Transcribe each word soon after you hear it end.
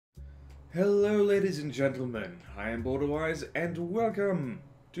Hello ladies and gentlemen, I am BorderWise and welcome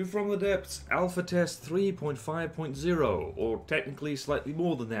to From the Depths AlphaTest 3.5.0, or technically slightly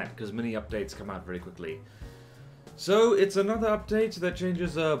more than that because many updates come out very quickly. So it's another update that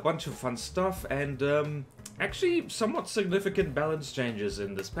changes a bunch of fun stuff and actually somewhat significant balance changes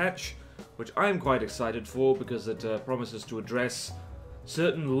in this patch, which I'm quite excited for because it promises to address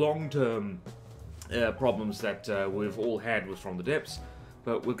certain long-term problems that we've all had with From the Depths.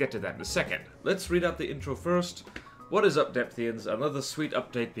 But we'll get to that in a second. Let's read out the intro first. What is up, Depthians? Another sweet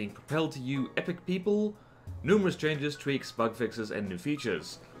update being propelled to you, epic people. Numerous changes, tweaks, bug fixes, and new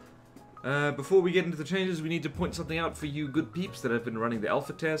features. Before we get into the changes, we need to point something out for you good peeps that have been running the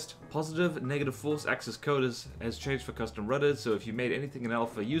alpha test. Positive, negative force axis code has changed for custom rudders, so if you made anything in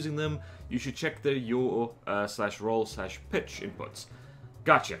alpha using them, you should check the your/roll/pitch inputs.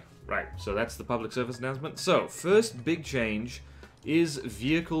 Gotcha. Right, so that's the public service announcement. So, first big change is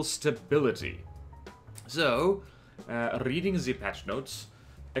vehicle stability. So, reading the patch notes,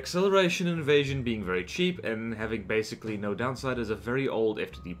 acceleration and evasion being very cheap and having basically no downside is a very old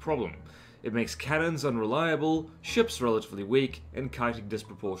FTD problem. It makes cannons unreliable, ships relatively weak, and kiting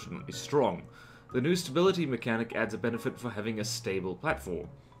disproportionately strong. The new stability mechanic adds a benefit for having a stable platform.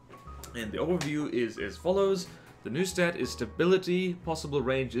 And the overview is as follows. The new stat is stability, possible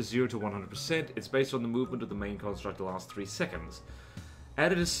range is 0 to 100%, it's based on the movement of the main construct the last 3 seconds.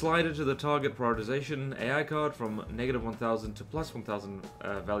 Added a slider to the target prioritization AI card from negative 1000 to plus 1000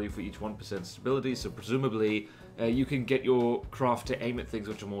 value for each 1% stability, so presumably you can get your craft to aim at things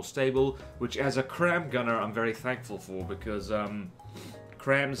which are more stable, which as a cram gunner I'm very thankful for because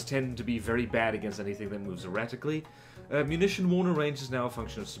crams tend to be very bad against anything that moves erratically. Munition warner range is now a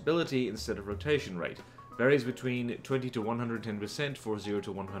function of stability instead of rotation rate. Varies between 20 to 110% for 0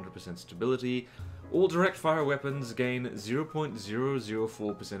 to 100% stability. All direct fire weapons gain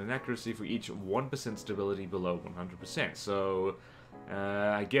 0.004% in accuracy for each 1% stability below 100%. So,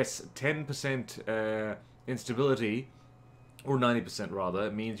 I guess 10% instability, or 90% rather,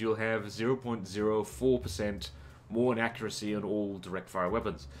 means you'll have 0.04% more in accuracy on all direct fire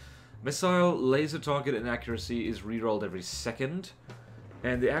weapons. Missile, laser target inaccuracy is rerolled every second.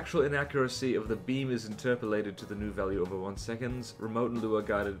 And the actual inaccuracy of the beam is interpolated to the new value over 1 second. Remote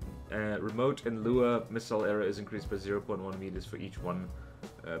and lure missile error is increased by 0.1 meters for each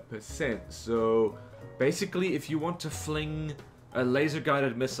 1%. So basically, if you want to fling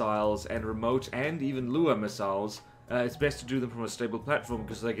laser-guided missiles and remote and even lure missiles, it's best to do them from a stable platform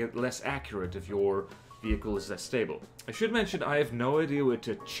because they get less accurate if your vehicle is less stable. I should mention I have no idea where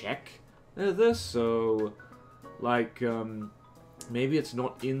to check this, so like maybe it's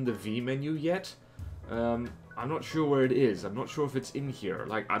not in the V menu yet. I'm not sure where it is. I'm not sure if it's in here.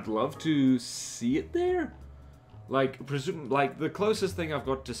 Like, I'd love to see it there. Like, the closest thing I've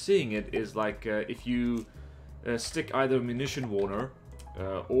got to seeing it is like if you stick either a munition warner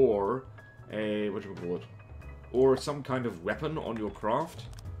or a or some kind of weapon on your craft.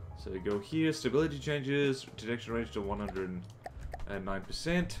 So you go here, stability changes, detection range to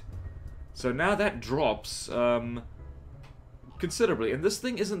 109%. So now that drops considerably, and this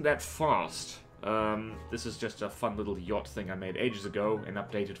thing isn't that fast. This is just a fun little yacht thing I made ages ago and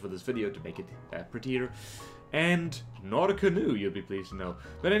updated for this video to make it prettier. And not a canoe, you'll be pleased to know.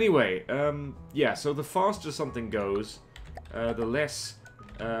 But anyway, yeah, so the faster something goes, the less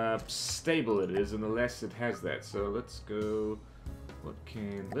stable it is and the less it has that. So let's go,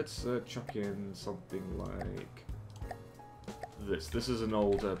 let's chuck in something like this. This is an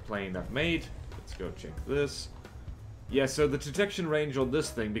old plane I've made. Let's go check this. Yeah, so the detection range on this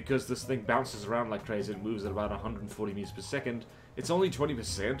thing, because this thing bounces around like crazy, it moves at about 140 meters per second, it's only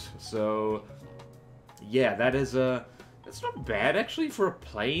 20%, so yeah, that's not bad actually for a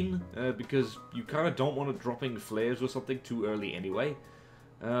plane, because you kind of don't want it dropping flares or something too early anyway.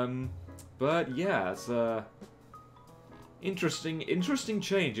 But yeah, it's a interesting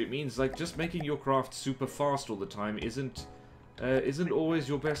change. It means like just making your craft super fast all the time isn't always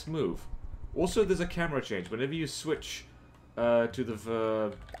your best move. Also, there's a camera change. Whenever you switch to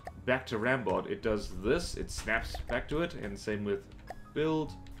the back to Rambot, it does this. It snaps back to it, and same with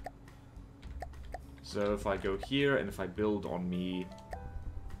build. So if I go here, and if I build on me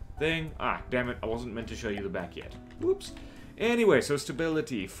thing... Ah, damn it, I wasn't meant to show you the back yet. Whoops. Anyway, so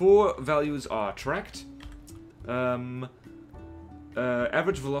stability. 4 values are tracked.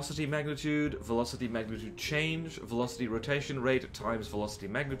 Average velocity magnitude change, velocity rotation rate times velocity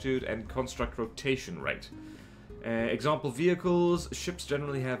magnitude, and construct rotation rate. Example vehicles, ships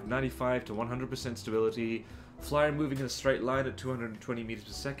generally have 95 to 100% stability, flyer moving in a straight line at 220 meters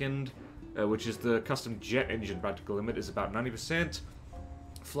per second, which is the custom jet engine practical limit, is about 90%.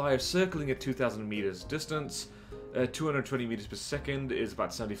 Flyer circling at 2,000 meters distance, 220 meters per second is about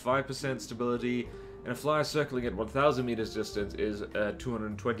 75% stability, and a flyer circling at 1,000 meters distance is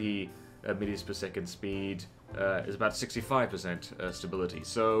 220 meters per second speed, is about 65% stability.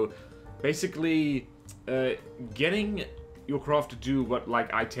 So basically, getting your craft to do what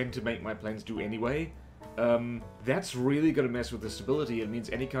like I tend to make my planes do anyway, that's really going to mess with the stability. It means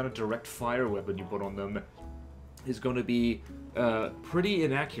any kind of direct fire weapon you put on them is going to be pretty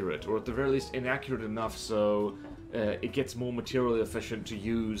inaccurate, or at the very least inaccurate enough so it gets more materially efficient to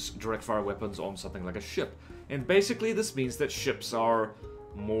use direct fire weapons on something like a ship. And basically this means that ships are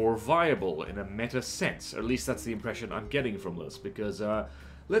more viable in a meta sense. Or at least that's the impression I'm getting from this, because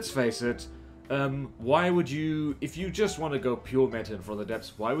let's face it, why would you, if you just want to go pure meta in For the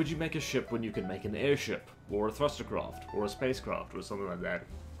Depths, why would you make a ship when you can make an airship, or a thrustercraft, or a spacecraft, or something like that?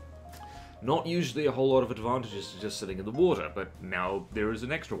 Not usually a whole lot of advantages to just sitting in the water, but now there is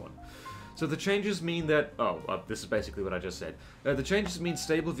an extra one. So the changes mean that... this is basically what I just said. The changes mean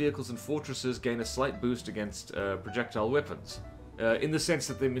stable vehicles and fortresses gain a slight boost against projectile weapons, in the sense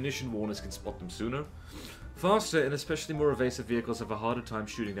that the munition warners can spot them sooner. Faster and especially more evasive vehicles have a harder time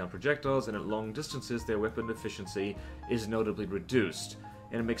shooting down projectiles, and at long distances their weapon efficiency is notably reduced.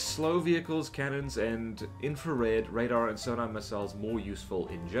 And it makes slow vehicles, cannons, and infrared, radar, and sonar missiles more useful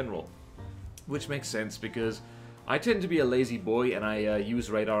in general. Which makes sense, because I tend to be a lazy boy and I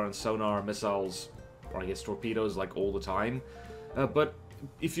use radar and sonar missiles, or I guess torpedoes, like all the time. But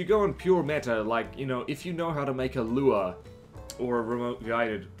if you go on pure meta, like, you know, if you know how to make a Lua, or a remote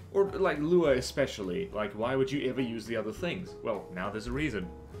guided, or like Lua especially, like why would you ever use the other things? Well, now there's a reason.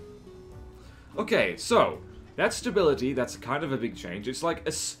 Okay, so that's stability. That's kind of a big change. It's like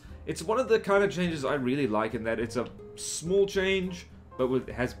it's one of the kind of changes I really like, in that it's a small change, but it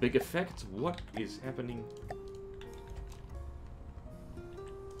has big effects. What is happening?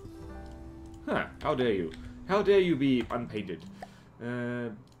 Huh, how dare you? How dare you be unpainted?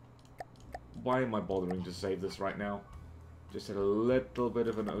 Why am I bothering to save this right now? Just had a little bit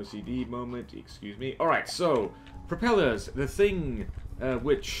of an OCD moment, excuse me. Alright, so, propellers, the thing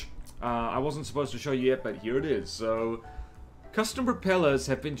which I wasn't supposed to show you yet, but here it is. So, custom propellers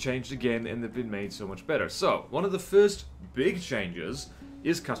have been changed again, and they've been made so much better. So, one of the first big changes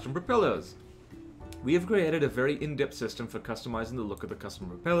is custom propellers. We have created a very in-depth system for customizing the look of the custom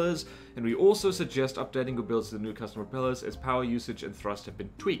propellers, and we also suggest updating your builds to the new custom propellers as power usage and thrust have been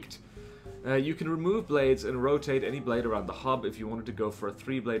tweaked. You can remove blades and rotate any blade around the hub if you wanted to go for a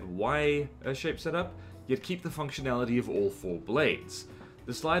 3-blade Y-shape setup, yet keep the functionality of all 4 blades.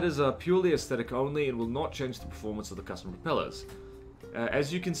 The sliders are purely aesthetic only and will not change the performance of the custom propellers.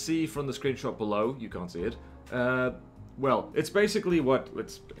 As you can see from the screenshot below, you can't see it, well, it's basically what...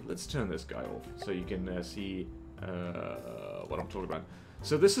 Let's turn this guy off so you can see what I'm talking about.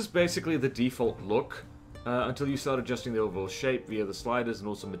 So this is basically the default look until you start adjusting the overall shape via the sliders and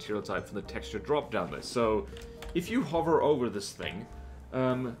also material type from the texture drop down list. So if you hover over this thing,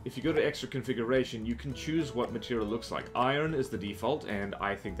 if you go to extra configuration, you can choose what material looks like. Iron is the default, and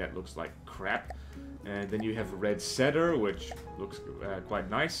I think that looks like crap. And then you have red cedar, which looks quite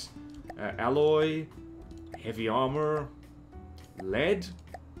nice. Alloy, heavy armor, lead,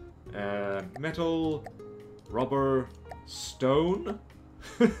 metal, rubber, stone.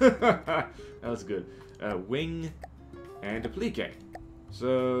 That was good. Wing, and applique.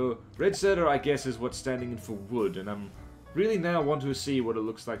 So, red cedar, I guess, is what's standing in for wood, and I'm really now want to see what it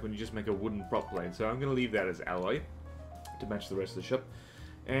looks like when you just make a wooden prop plane. So I'm going to leave that as alloy to match the rest of the ship.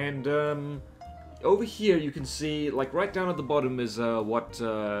 And over here you can see, like right down at the bottom is what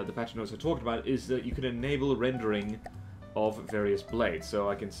the patch notes I talked about, is that you can enable rendering of various blades. So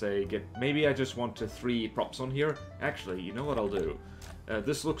I can say, maybe I just want 3 props on here. Actually, you know what I'll do?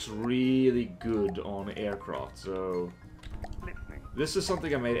 This looks really good on aircraft, so this is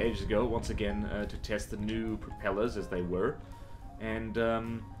something I made ages ago, once again, to test the new propellers as they were.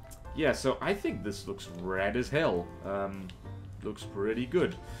 And, yeah, so I think this looks rad as hell. Looks pretty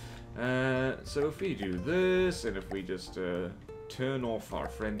good. So if we do this, and if we just turn off our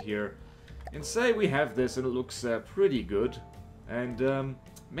friend here, and say we have this and it looks pretty good, and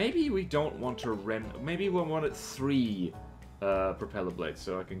maybe we don't want to maybe we want it 3 propeller blades,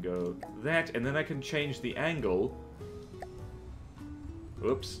 so I can go that, and then I can change the angle.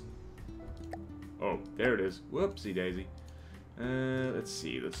 Whoops. Oh, there it is. Whoopsie daisy. Let's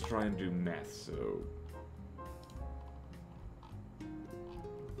see, let's try and do math, so...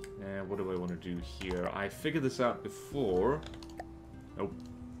 what do I want to do here? I figured this out before. Nope.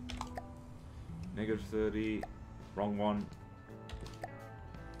 Negative 30. Wrong one.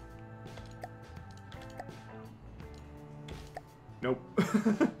 Nope.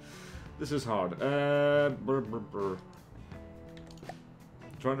 This is hard. Trying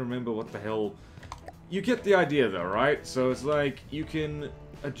to remember what the hell... You get the idea though, right? So it's like, you can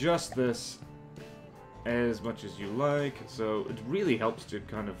adjust this as much as you like. So it really helps to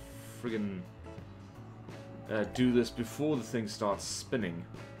kind of friggin' do this before the thing starts spinning.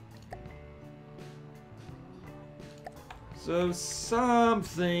 So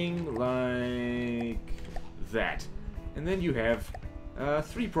something like that. And then you have a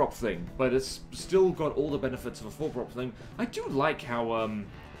 3-prop thing, but it's still got all the benefits of a 4-prop thing. I do like how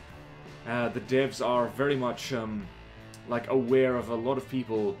the devs are very much like aware of a lot of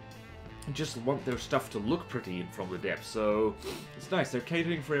people just want their stuff to look pretty from the depths. So it's nice, they're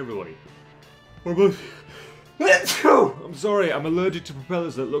catering for everybody. I'm sorry, I'm allergic to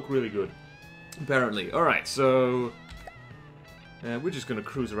propellers that look really good. Apparently. Alright, so... we're just gonna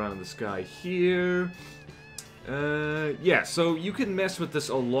cruise around in the sky here. Yeah, so you can mess with this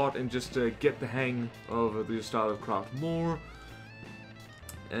a lot and just get the hang of your style of craft more.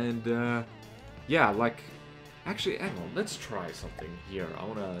 And, yeah, like... Actually, hang on, let's try something here. I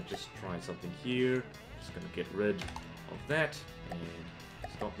wanna just try something here. Just gonna get rid of that, and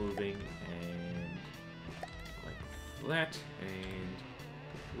stop moving, and like that, and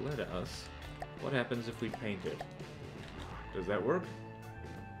let us... What happens if we paint it? Does that work?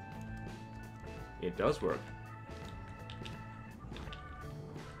 It does work.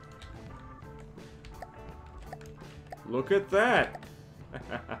 Look at that!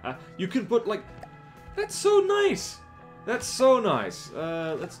 You can put, like... That's so nice! That's so nice!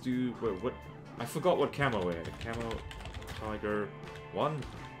 Let's do... Wait, what? I forgot what camo we had. Camo, tiger... 1,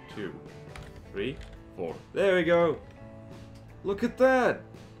 2, 3, 4. There we go! Look at that!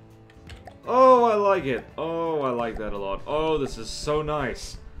 Oh, I like it! Oh, I like that a lot. Oh, this is so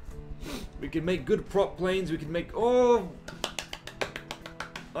nice! We can make good prop planes, we can make... Oh!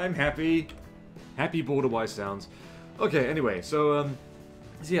 I'm happy. Happy BorderWise sounds. Okay, anyway, so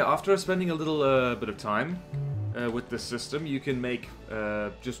yeah, after spending a little bit of time with this system, you can make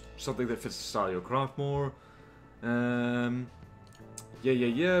just something that fits the style of your craft more.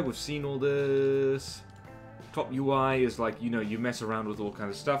 Yeah, we've seen all this. Top UI is like, you know, you mess around with all kinds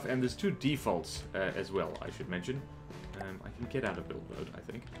of stuff, and there's 2 defaults as well, I should mention. I can get out of build mode, I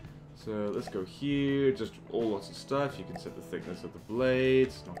think. So let's go here, just all lots of stuff. You can set the thickness of the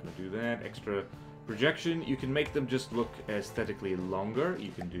blades, not going to do that. Extra projection, you can make them just look aesthetically longer.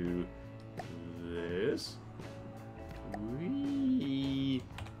 You can do this. Whee!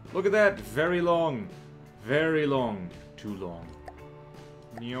 Look at that, very long. Very long. Too long.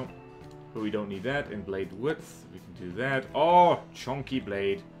 Nope. But we don't need that. In blade width, we can do that. Oh, chunky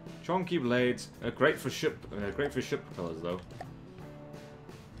blade. Chunky blades. Great for ship propellers though.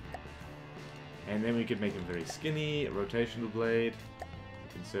 And then we can make them very skinny. A rotational blade. We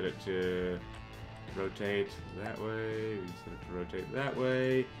can set it to rotate that way. We can set it to rotate that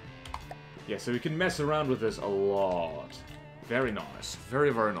way. Yeah, so we can mess around with this a lot. Very nice.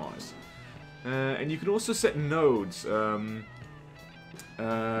 Very, very nice. And you can also set nodes to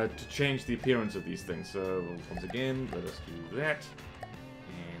change the appearance of these things. So, once again, let us do that.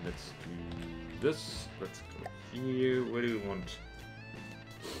 And let's do this. Let's go here. Where do we want...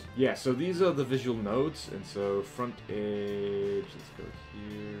 Yeah, so these are the visual nodes, and so front edge, let's go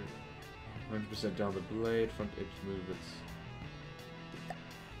here, 100% down the blade, front edge move, let's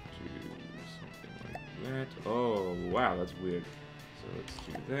do something like that. Oh, wow, that's weird. So let's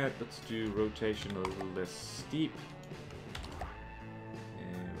do that, let's do rotation a little less steep,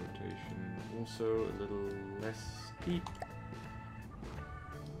 and rotation also a little less steep.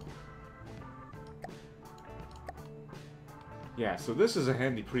 Yeah, so this is a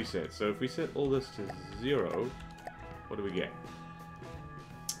handy preset. So if we set all this to 0, what do we get?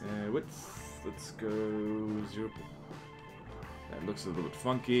 Width, let's go 0. That looks a little bit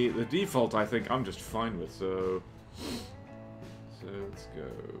funky. The default, I think, I'm just fine with. So let's go.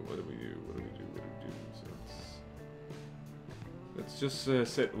 What do we do? What do we do? What do we do? So let's just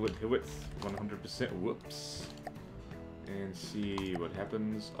set width 100%. Whoops. And see what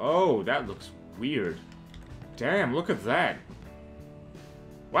happens. Oh, that looks weird. Damn, look at that.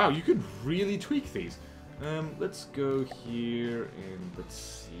 Wow, you could really tweak these. Let's go here and let's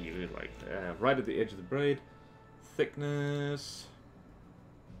see, like right at the edge of the braid. Thickness.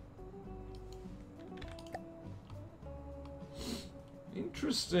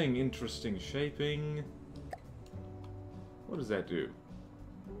 Interesting, interesting shaping. What does that do?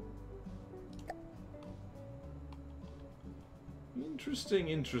 Interesting,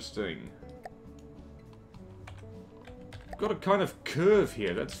 interesting. Got a kind of curve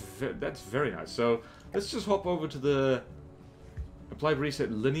here. That's very nice. So let's just hop over to the Apply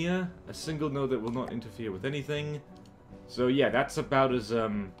reset linear. A single node that will not interfere with anything. So yeah, that's about as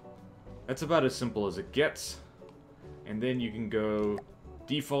simple as it gets. And then you can go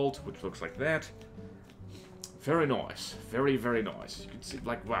default, which looks like that. Very nice. Very, very nice. You can see,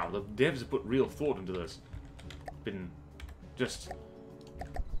 like, wow, the devs have put real thought into this. Been just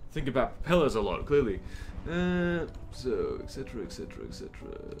think about propellers a lot, clearly. So, etc, etc, etc.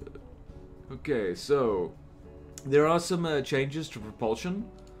 Okay, so there are some changes to propulsion.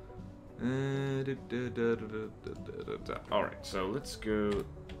 Alright, so let's go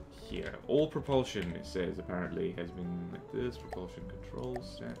here. All propulsion, it says, apparently has been like this. Propulsion control,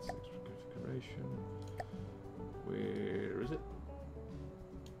 stats, extra configuration. Where is it?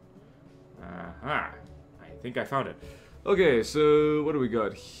 Aha! I think I found it. Okay, so what do we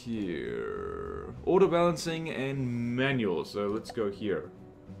got here? Auto balancing and manual. So let's go here.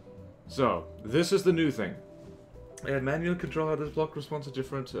 So this is the new thing. Manual control how this block responds to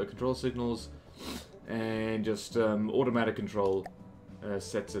different control signals, and just automatic control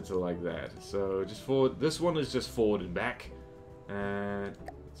sets it to like that. So just forward. This one is just forward and back.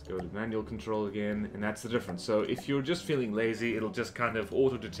 Let's go to manual control again, and that's the difference. So if you're just feeling lazy, it'll just kind of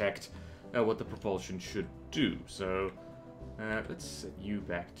auto-detect what the propulsion should do. So let's set you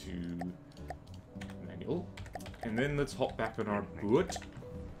back to manual, and then let's hop back on our boot,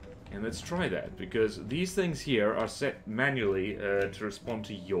 and let's try that, because these things here are set manually to respond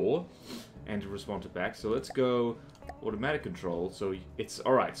to yaw and to respond to back. So let's go automatic control. So it's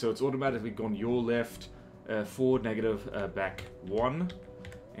alright, so it's automatically gone yaw left, forward negative, back 1.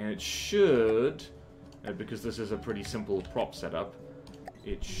 And it should, because this is a pretty simple prop setup,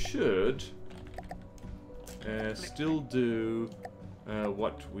 it should still do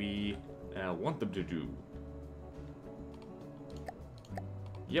what we want them to do.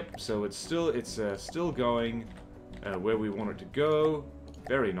 Yep, so it's still going where we want it to go,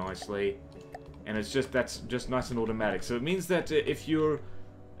 very nicely, and that's just nice and automatic. So it means that if you're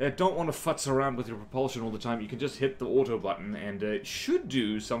don't want to futz around with your propulsion all the time, you can just hit the auto button, and it should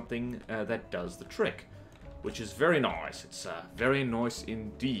do something that does the trick, which is very nice. It's very nice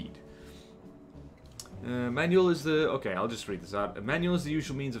indeed. Manual is the... Okay, I'll just read this out. Manual is the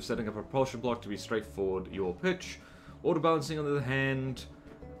usual means of setting a propulsion block to be straightforward your pitch. Auto balancing, on the other hand,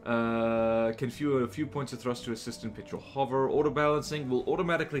 can view a few points of thrust to assist in pitch or hover. Auto balancing will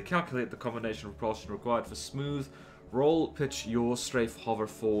automatically calculate the combination of propulsion required for smooth roll, pitch, yaw, strafe, hover,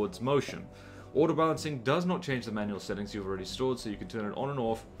 forwards motion. Auto balancing does not change the manual settings you've already stored, so you can turn it on and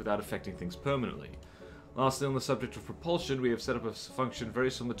off without affecting things permanently. Lastly, on the subject of propulsion, we have set up a function very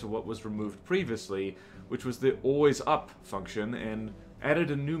similar to what was removed previously, which was the always up function, and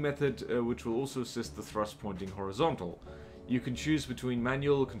added a new method which will also assist the thrust pointing horizontal. You can choose between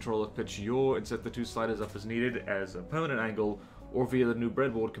manual, control of pitch, yaw, and set the two sliders up as needed as a permanent angle, or via the new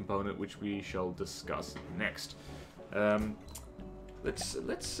breadboard component, which we shall discuss next.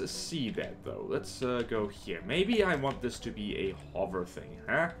 Let's see that though. Let's go here. Maybe I want this to be a hover thing,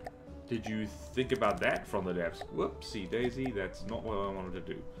 huh? Did you think about that from the devs? Whoopsie daisy, that's not what I wanted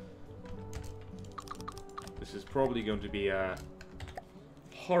to do. This is probably going to be a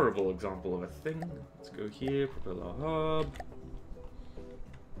horrible example of a thing. Let's go here, propeller hub.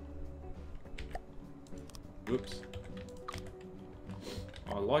 Whoops.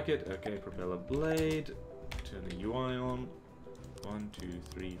 I like it. Okay, propeller blade. Turn the UI on. 1, 2,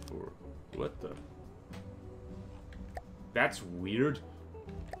 3, 4. What the? That's weird.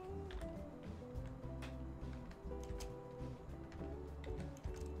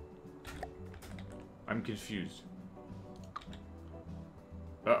 I'm confused.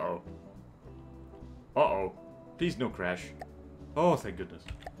 Uh-oh. Uh-oh. Please no crash. Oh, thank goodness.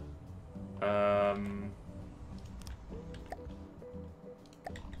 2,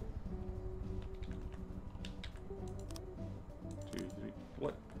 3.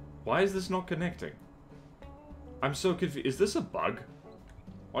 What? Why is this not connecting? I'm so confused. Is this a bug?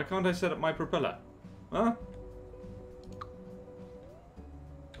 Why can't I set up my propeller? Huh?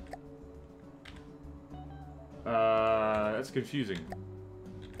 That's confusing.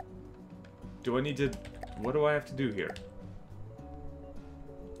 Do I need to... What do I have to do here?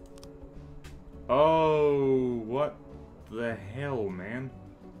 Oh, what the hell, man?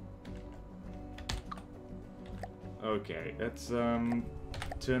 Okay, let's, turn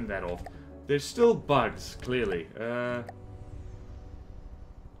that off. There's still bugs, clearly. Okay,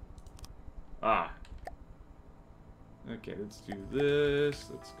 let's do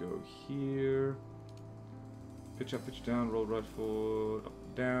this. Let's go here. Pitch up, pitch down, roll right forward,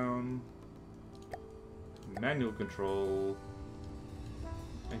 up, down. Manual control.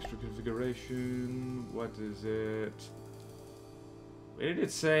 Extra configuration. What is it? Where did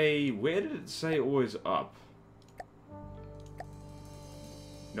it say always up?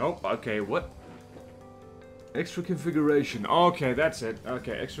 Nope, okay, what? Extra configuration. Okay, that's it.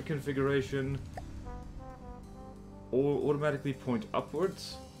 Okay, extra configuration. Or automatically point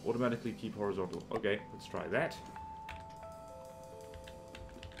upwards. Automatically keep horizontal. Okay, let's try that.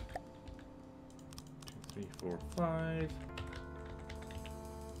 2, 3, 4, 5.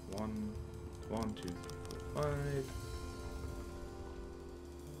 1, 1, 2, 3, 4, 5.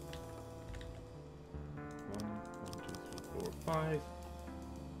 1, 2, 3, 4, 5.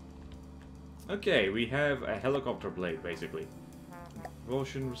 Okay, we have a helicopter blade, basically.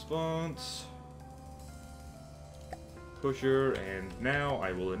 Motion response. Pusher, and now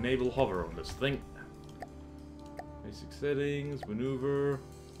I will enable hover on this thing. Basic settings, maneuver,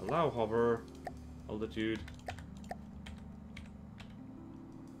 allow hover, altitude.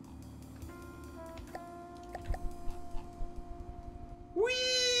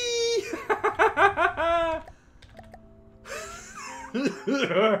 Whee!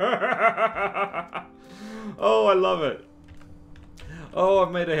 Oh, I love it. Oh,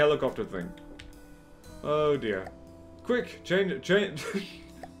 I've made a helicopter thing. Oh dear. Quick, change.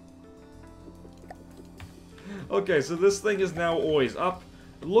 Okay, so this thing is now always up.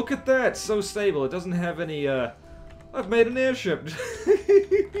 Look at that, so stable. It doesn't have any, I've made an airship.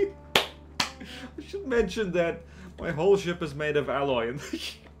 I should mention that my whole ship is made of alloy.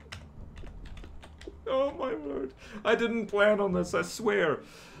 Oh my word. I didn't plan on this, I swear.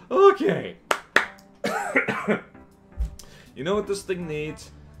 Okay. You know what this thing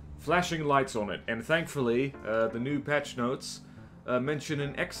needs? Flashing lights on it, and thankfully, the new patch notes mention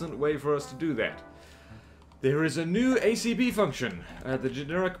an excellent way for us to do that. There is a new ACB function, the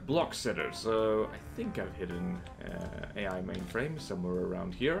generic block setter, so I think I've hidden AI mainframe somewhere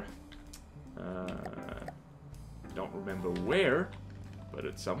around here. Don't remember where, but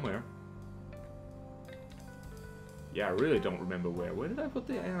it's somewhere. Yeah, I really don't remember where. Where did I put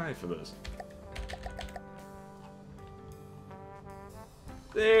the AI for this?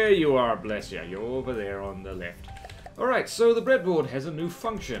 There you are, bless you. You're over there on the left. Alright, so the breadboard has a new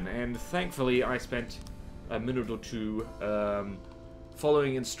function, and thankfully I spent a minute or two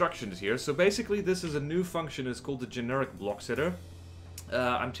following instructions here. So basically this is a new function, it's called the generic block setter.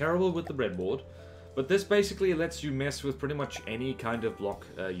 I'm terrible with the breadboard, but this basically lets you mess with pretty much any kind of block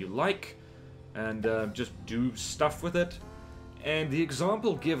you like, and just do stuff with it. And the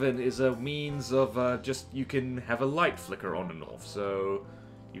example given is a means of just, you can have a light flicker on and off. So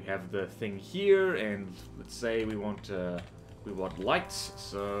you have the thing here, and let's say we want lights.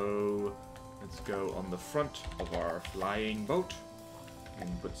 So let's go on the front of our flying boat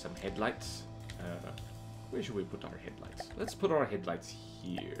and put some headlights. Where should we put our headlights? Let's put our headlights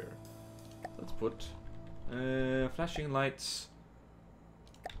here. Let's put flashing lights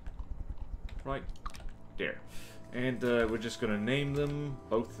right there. And we're just gonna name them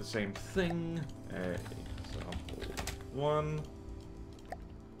both the same thing. Example 1.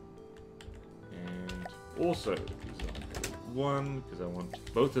 And also example 1, because I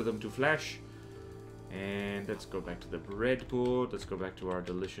want both of them to flash. And let's go back to the breadboard. Let's go back to our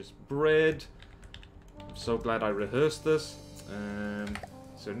delicious bread. I'm so glad I rehearsed this.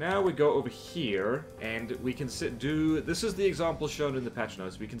 So now we go over here, and we can this is the example shown in the patch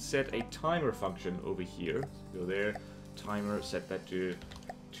notes. We can set a timer function over here. So go there, timer, set that to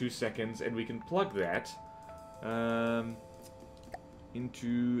 2 seconds, and we can plug that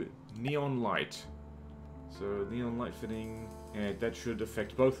into neon light. So neon light fitting, and that should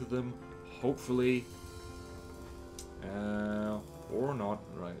affect both of them, hopefully. Or not,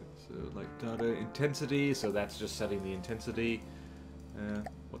 right? So like data intensity, so that's just setting the intensity.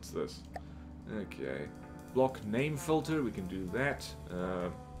 What's this? Okay. Block name filter, we can do that.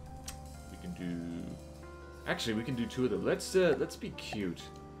 We can do... Actually, we can do 2 of them. Let's be cute.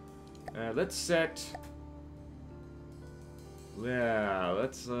 Let's set... Yeah,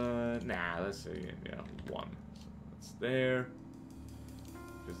 let's say, 1. So that's there.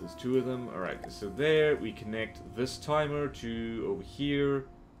 Because there's 2 of them. Alright, so there, we connect this timer to over here.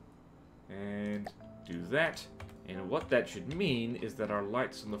 And do that. And what that should mean is that our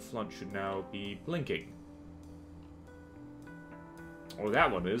lights on the front should now be blinking. Or that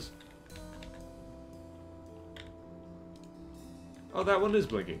one is. Oh, that one is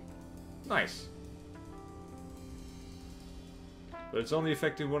blinking. Nice. But it's only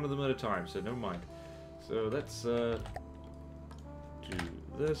affecting one of them at a time, so never mind. So let's do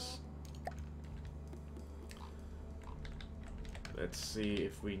this. Let's see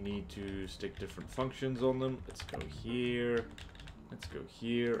if we need to stick different functions on them. Let's go here. Let's go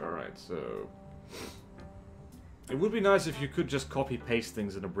here. Alright, so... It would be nice if you could just copy-paste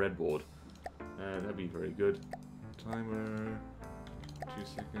things in a breadboard. That'd be very good. Timer... 2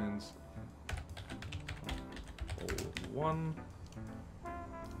 seconds. Hold 1.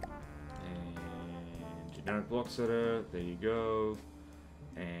 And generic block setter, there you go.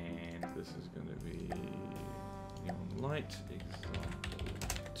 And this is going to be neon light, example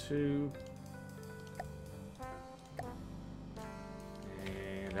 2.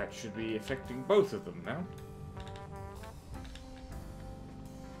 And that should be affecting both of them now.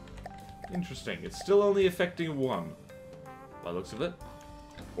 Interesting, it's still only affecting one, by the looks of it.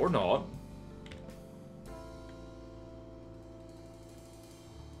 Or not.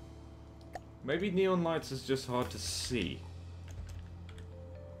 Maybe neon lights is just hard to see.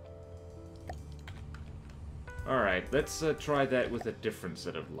 Alright, let's try that with a different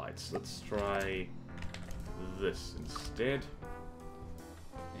set of lights. Let's try this instead.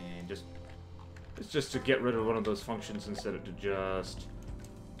 And it's just to get rid of one of those functions instead of to just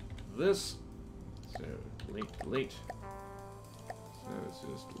this. So, delete. So it's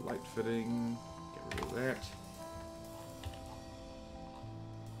just light fitting. Get rid of that.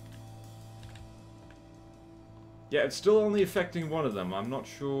 Yeah, it's still only affecting one of them. I'm not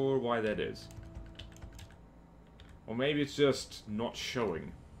sure why that is. Or maybe it's just not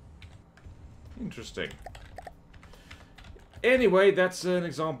showing. Interesting. Anyway, that's an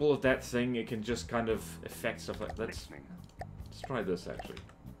example of that thing. It can just kind of affect stuff like that. Let's try this, actually.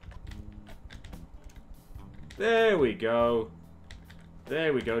 There we go.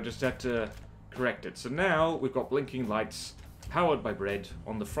 There we go. Just had to correct it. So now we've got blinking lights powered by bread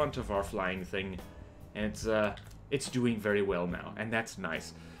on the front of our flying thing. And it's doing very well now. And that's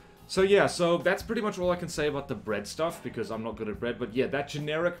nice. So yeah, so that's pretty much all I can say about the bread stuff, because I'm not good at bread. But yeah, that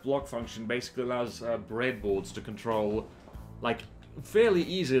generic block function basically allows breadboards to control, like, fairly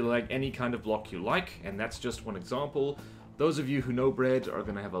easily, like, any kind of block you like. And that's just one example. Those of you who know bread are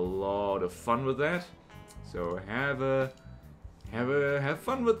going to have a lot of fun with that. So have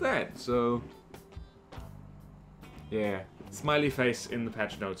fun with that. So yeah, smiley face in the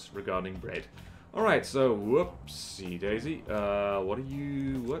patch notes regarding bread. Alright, so, whoopsie daisy. What are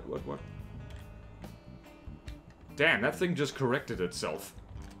you... What? Damn, that thing just corrected itself.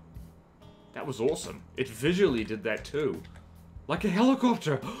 That was awesome. It visually did that too. Like a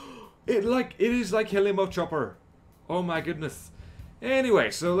helicopter. It is like Helimo Chopper. Oh my goodness.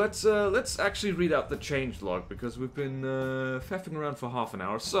 Anyway, so let's actually read out the change log, because we've been faffing around for half an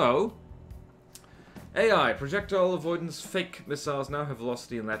hour. So... AI, projectile avoidance, fake missiles now have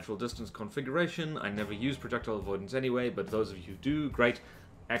velocity and lateral distance configuration. I never use projectile avoidance anyway, but those of you who do, great.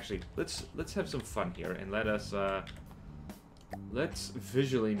 Actually, let's have some fun here and let's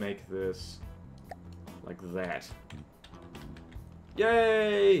visually make this like that.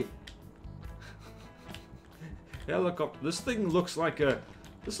 Yay! Helicopter. This thing looks like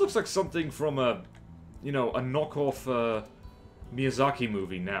something from a, you know, a knockoff Miyazaki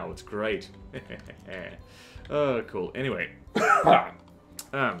movie now. It's great. Oh, cool. Anyway.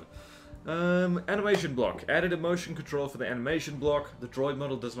 Animation block. Added a motion control for the animation block. The droid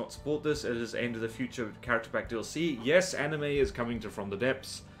model does not support this. It is aimed at the future character pack DLC. Yes, anime is coming to From the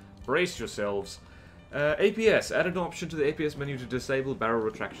Depths. Brace yourselves. APS. Added an option to the APS menu to disable barrel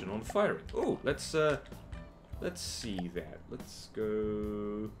retraction on firing. Oh, let's see that. Let's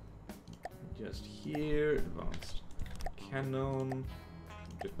go just here. Advanced cannon.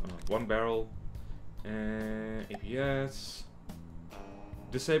 One barrel. APS.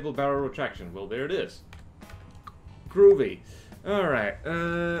 Disable barrel retraction. Well, there it is. Groovy. Alright.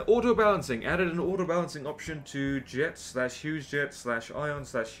 Auto balancing. Added an auto balancing option to jet / huge jet / ion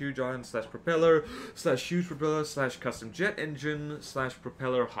 / huge ion / propeller / huge propeller / custom jet engine /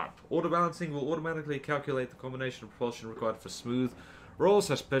 propeller hub. Auto balancing will automatically calculate the combination of propulsion required for smooth roll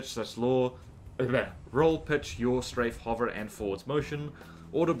 / pitch / low roll, pitch, yaw, strafe, hover, and forwards motion.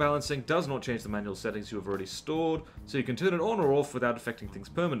 Auto balancing does not change the manual settings you have already stored, so you can turn it on or off without affecting things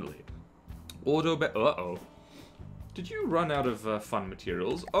permanently. Uh-oh. Did you run out of fun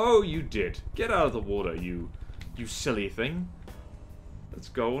materials? Oh, you did. Get out of the water, you silly thing. Let's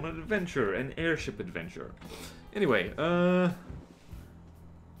go on an adventure, an airship adventure. Anyway, auto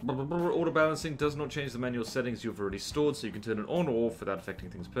balancing does not change the manual settings you've already stored, so you can turn it on or off without affecting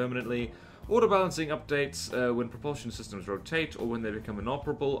things permanently. Auto balancing updates when propulsion systems rotate or when they become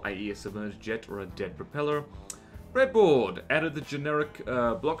inoperable, i.e. a submerged jet or a dead propeller. Breadboard added the generic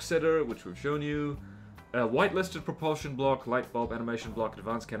block setter, which we've shown you. Whitelisted propulsion block, light bulb animation block,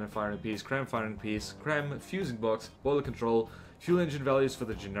 advanced cannon firing piece, cram firing piece, cram fusing box, boiler control, fuel engine values for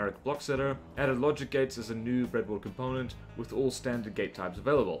the generic block setter. Added logic gates as a new breadboard component with all standard gate types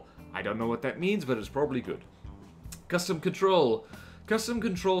available. I don't know what that means, but it's probably good. Custom control. Custom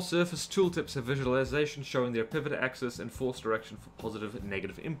control surface tooltips have visualization showing their pivot axis and force direction for positive and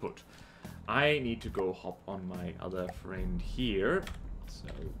negative input. I need to go hop on my other friend here. So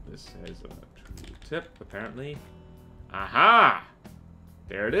this has a tooltip, apparently. Aha!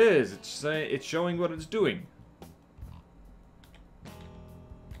 There it is. It's showing what it's doing.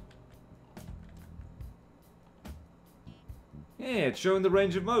 Yeah, it's showing the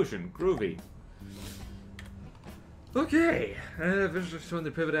range of motion. Groovy. Okay. Visually showing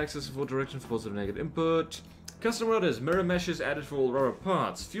the pivot axis for direction for positive and negative input. Custom rudders, mirror meshes added for all rudder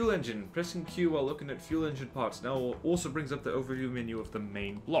parts. Fuel engine, pressing Q while looking at fuel engine parts. Now also brings up the overview menu of the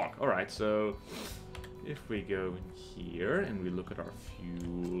main block. Alright, so if we go in here and we look at our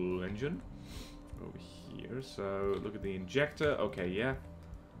fuel engine over here, so look at the injector. Okay, yeah.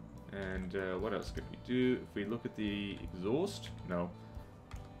 And what else could we do? If we look at the exhaust, no.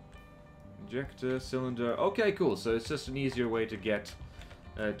 Injector, cylinder. Okay, cool. So it's just an easier way to get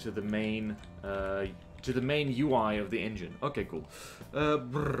to the main UI of the engine. Okay, cool.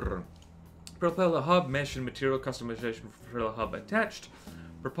 Propeller hub, mesh and material customization for propeller hub attached.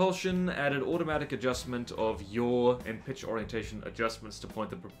 Propulsion, added automatic adjustment of yaw and pitch orientation adjustments to point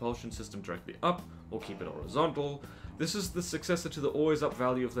the propulsion system directly up or keep it horizontal. This is the successor to the always up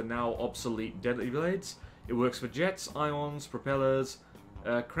value of the now obsolete Deley blades. It works for jets, ions, propellers,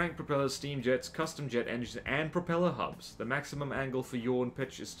 crank propellers, steam jets, custom jet engines, and propeller hubs. The maximum angle for yaw and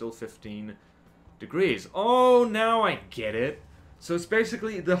pitch is still 15 degrees. Oh, now I get it. So it's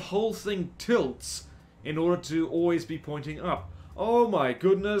basically the whole thing tilts in order to always be pointing up. Oh my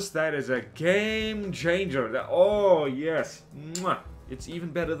goodness, that is a game changer. Oh yes, mwah. It's even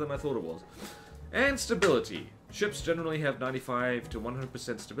better than I thought it was. And stability. Ships generally have 95 to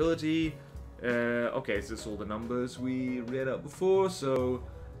 100% stability. Okay, is this all the numbers we read out before? So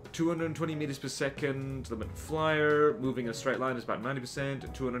 220 meters per second, limited flyer, moving in a straight line is about 90%,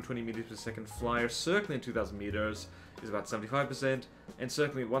 and 220 meters per second flyer, circling 2,000 meters is about 75%, and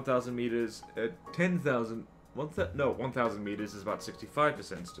circling 1,000 meters, 1,000 meters is about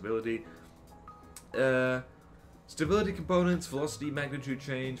 65% stability. Stability components, velocity, magnitude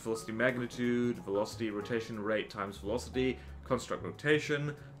change, velocity magnitude, velocity rotation rate times velocity, construct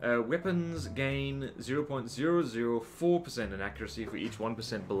rotation, weapons gain 0.004% in accuracy for each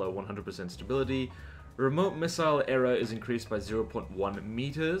 1% below 100% stability. Remote missile error is increased by 0.1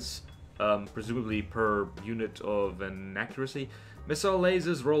 meters, presumably per unit of an accuracy. Missile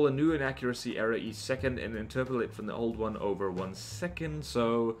lasers roll a new inaccuracy error each second and interpolate from the old one over 1 second,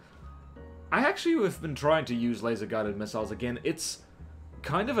 so I actually have been trying to use laser-guided missiles again. It's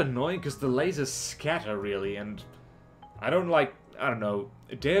kind of annoying because the lasers scatter, really, and I don't know,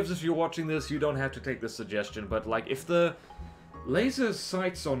 devs, if you're watching this, you don't have to take this suggestion, but, like, if the laser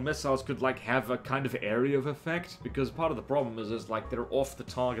sights on missiles could, like, have a kind of area of effect, because part of the problem is like, they're off the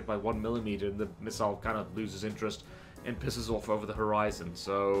target by 1 millimeter, and the missile kind of loses interest and pisses off over the horizon,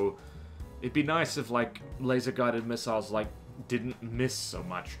 so it'd be nice if, like, laser-guided missiles, like, didn't miss so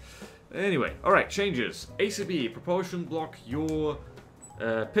much. Anyway, alright, changes. ACB, propulsion block, your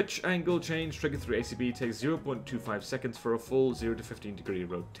pitch angle change triggered through ACB takes 0.25 seconds for a full 0 to 15 degree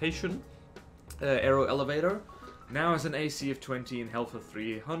rotation. Aero elevator now has an AC of 20 and health of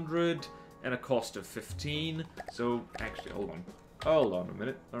 300 and a cost of 15. So, actually, hold on a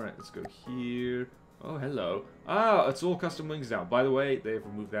minute. Alright, let's go here. Oh, hello. Ah, it's all custom wings now. By the way, they've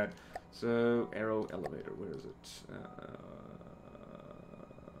removed that. So, aero elevator, where is it?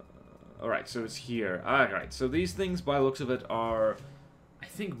 Alright, so it's here. Alright, so these things, by the looks of it, are, I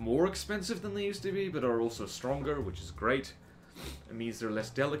think, more expensive than they used to be, but are also stronger, which is great. It means they're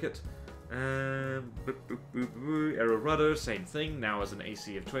less delicate. Aero rudder, same thing, now has an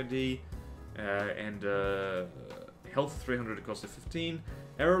AC of 20, and health 300 and cost of 15.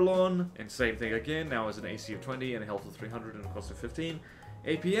 Aerolon, and same thing again, now has an AC of 20 and a health of 300 and a cost of 15.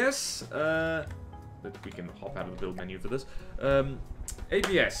 APS, but we can hop out of the build menu for this.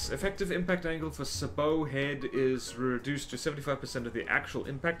 APS, effective impact angle for sabot head is reduced to 75% of the actual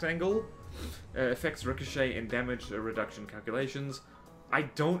impact angle. Affects ricochet and damage reduction calculations. I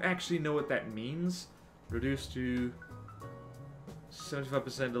don't actually know what that means. Reduced to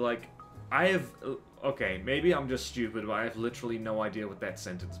 75% of, like, I have, okay, maybe I'm just stupid, but I have literally no idea what that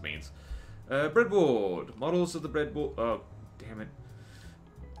sentence means. Breadboard, models of the breadboard, oh, damn it.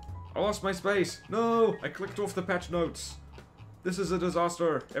 I lost my space. No, I clicked off the patch notes. This is a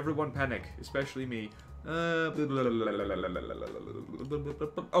disaster. Everyone panic, especially me. Okay,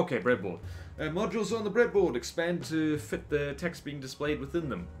 breadboard. Modules on the breadboard expand to fit the text being displayed within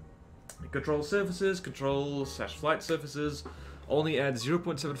them. Control surfaces, control/flight surfaces. Only adds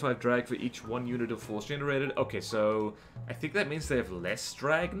 0.75 drag for each 1 unit of force generated. Okay, so I think that means they have less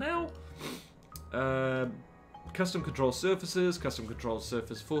drag now. Custom control surfaces. Custom control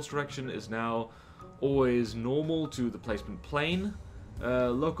surface force direction is now always normal to the placement plane.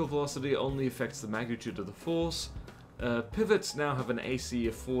 Local velocity only affects the magnitude of the force. Pivots now have an AC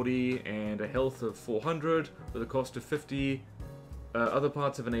of 40 and a health of 400 with a cost of 50. Other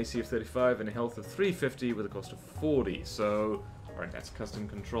parts have an AC of 35 and a health of 350 with a cost of 40. So, alright, that's custom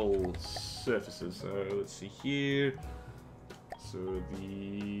control surfaces. So, let's see here. So,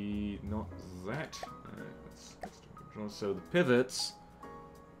 not that. That's custom control. So,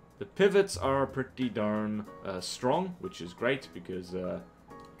 the pivots are pretty darn strong, which is great because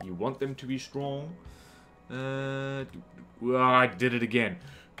you want them to be strong. I did it again.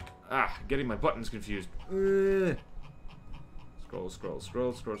 Getting my buttons confused.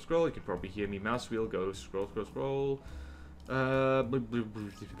 Scroll. You can probably hear me mouse wheel go scroll.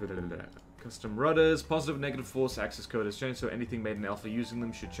 Custom rudders. Positive and negative force axis code has changed, so anything made in alpha using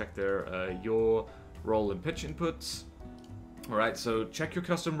them should check their yaw, roll, and pitch inputs. Alright, so check your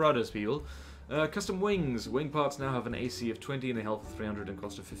custom rudders, people. Custom wings. Wing parts now have an AC of 20 and a health of 300 and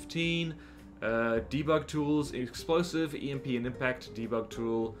cost of 15. Debug tools. Explosive, EMP, and impact debug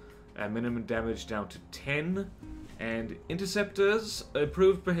tool. Minimum damage down to 10. And interceptors,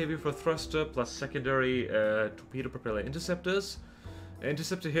 improved behavior for thruster plus secondary torpedo propeller interceptors.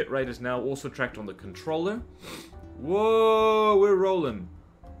 Interceptor hit rate is now also tracked on the controller. Whoa, we're rolling.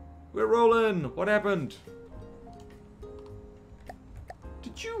 What happened?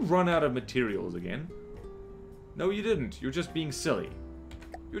 Did you run out of materials again? No, you didn't. You're just being silly.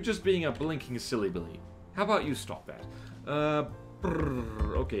 You're just being a blinking silly Billy. How about you stop that?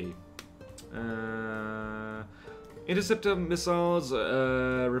 Okay. Interceptor missiles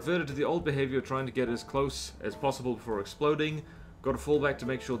reverted to the old behavior of trying to get as close as possible before exploding. Got to fall back to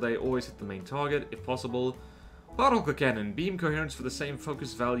make sure they always hit the main target, if possible. Particle cannon. Beam coherence for the same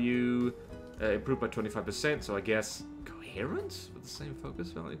focus value. Improved by 25%, so I guess coherence with the same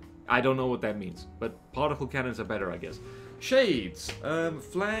focus value? I don't know what that means, but particle cannons are better, I guess. Shades.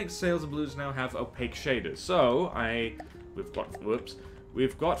 Flags, sails, and balloons now have opaque shaders. So,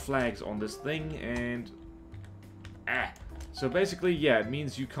 we've got flags on this thing, and so basically, yeah, it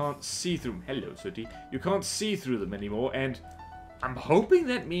means you can't see through them. Hello, Sooty. You can't see through them anymore, and I'm hoping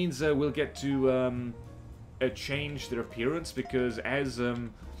that means we'll get to change their appearance, because as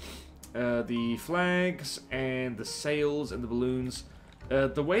the flags and the sails and the balloons,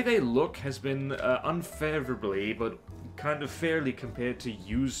 the way they look has been unfavorably, but kind of fairly compared to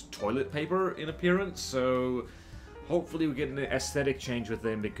used toilet paper in appearance, so hopefully we get an aesthetic change with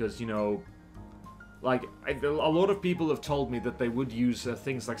them, because, you know, like, a lot of people have told me that they would use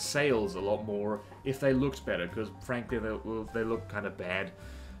things like sails a lot more if they looked better, because frankly they look kind of bad.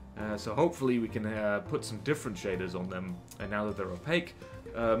 So hopefully we can put some different shaders on them now that they're opaque.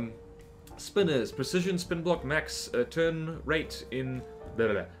 Spinners. Precision spin block max turn rate in...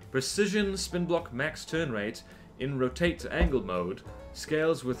 Precision spin block max turn rate in rotate angle mode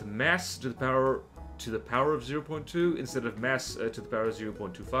scales with mass to the power of 0.2 instead of mass to the power of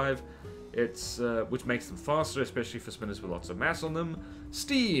 0.25. It's which makes them faster, especially for spinners with lots of mass on them.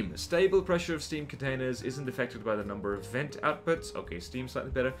 Steam. Stable pressure of steam containers isn't affected by the number of vent outputs. Okay, steam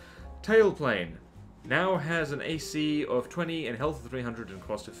slightly better. Tailplane. Now has an AC of 20 and health of 300 and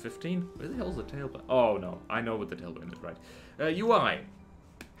cost of 15. Where the hell's the tailplane? Oh, no. I know what the tailplane is, right. UI.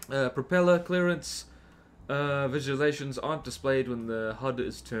 Propeller clearance. Visualizations aren't displayed when the HUD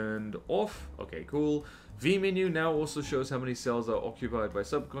is turned off. Okay, cool. V menu now also shows how many cells are occupied by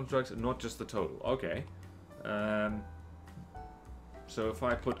subcontracts and not just the total. Okay. So if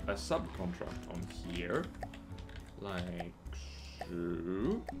I put a subcontract on here, like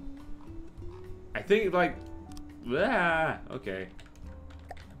so, I think like, okay.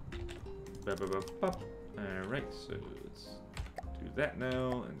 Alright, so let's do that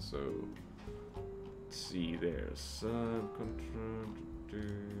now, and so let's see, there's subcontract.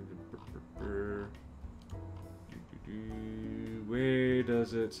 Where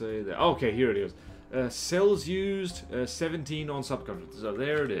does it say that? Okay, here it is. Cells used, 17 on subcontractors. So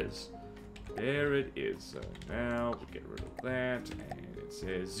there it is. There it is. So now we get rid of that, and it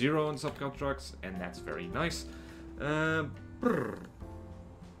says 0 on subcontracts, and that's very nice.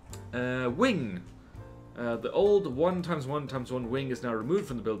 Wing. The old 1x1x1 wing is now removed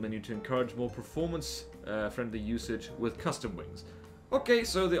from the build menu to encourage more performance-friendly usage with custom wings. Okay,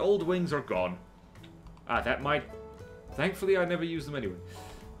 so the old wings are gone. That might... Thankfully, I never use them anyway.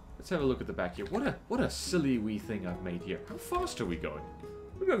 Let's have a look at the back here. What a silly wee thing I've made here. How fast are we going?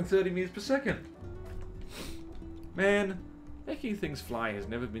 We're going 30 meters per second. Man, Making things fly has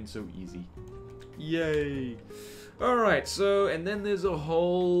never been so easy. Yay! Alright, so, and then there's a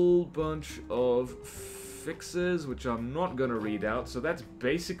whole bunch of fixes, which I'm not going to read out, so that's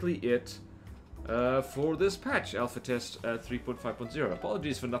basically it for this patch, AlphaTest 3.5.0.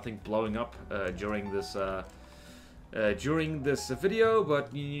 Apologies for nothing blowing up during this video,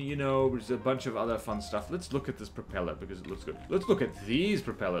 but you know, there's a bunch of other fun stuff. Let's look at this propeller because it looks good. Let's look at these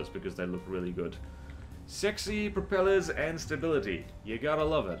propellers because they look really good. Sexy propellers and stability. You gotta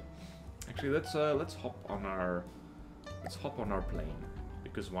love it. Actually, let's hop on our plane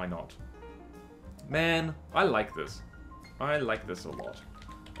because why not? Man, I like this. I like this a lot.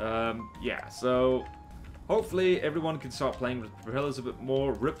 Yeah, so hopefully everyone can start playing with propellers a bit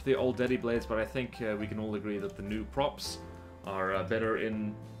more, rip the old Deley blades, but I think we can all agree that the new props are better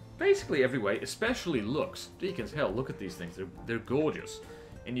in basically every way, especially looks. Deacons, hell, look at these things. They're gorgeous.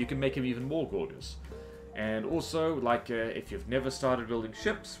 And you can make them even more gorgeous. And also, like, if you've never started building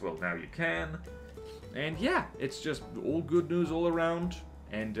ships, well, now you can. And yeah, it's just all good news all around,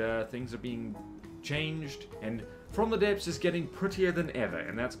 and things are being changed, and From the Depths is getting prettier than ever,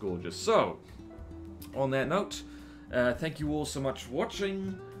 and that's gorgeous. So, on that note, thank you all so much for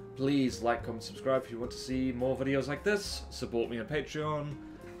watching. Please like, comment, subscribe if you want to see more videos like this. Support me on Patreon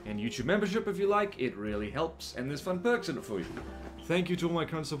and YouTube membership if you like. It really helps, and there's fun perks in it for you. Thank you to all my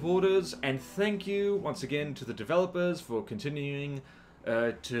current supporters, and thank you once again to the developers for continuing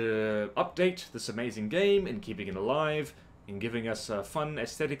to update this amazing game and keeping it alive and giving us fun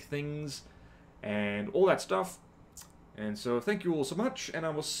aesthetic things and all that stuff. And so thank you all so much, and I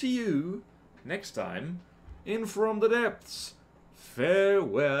will see you next time in From the Depths.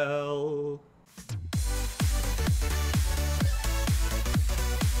 Farewell.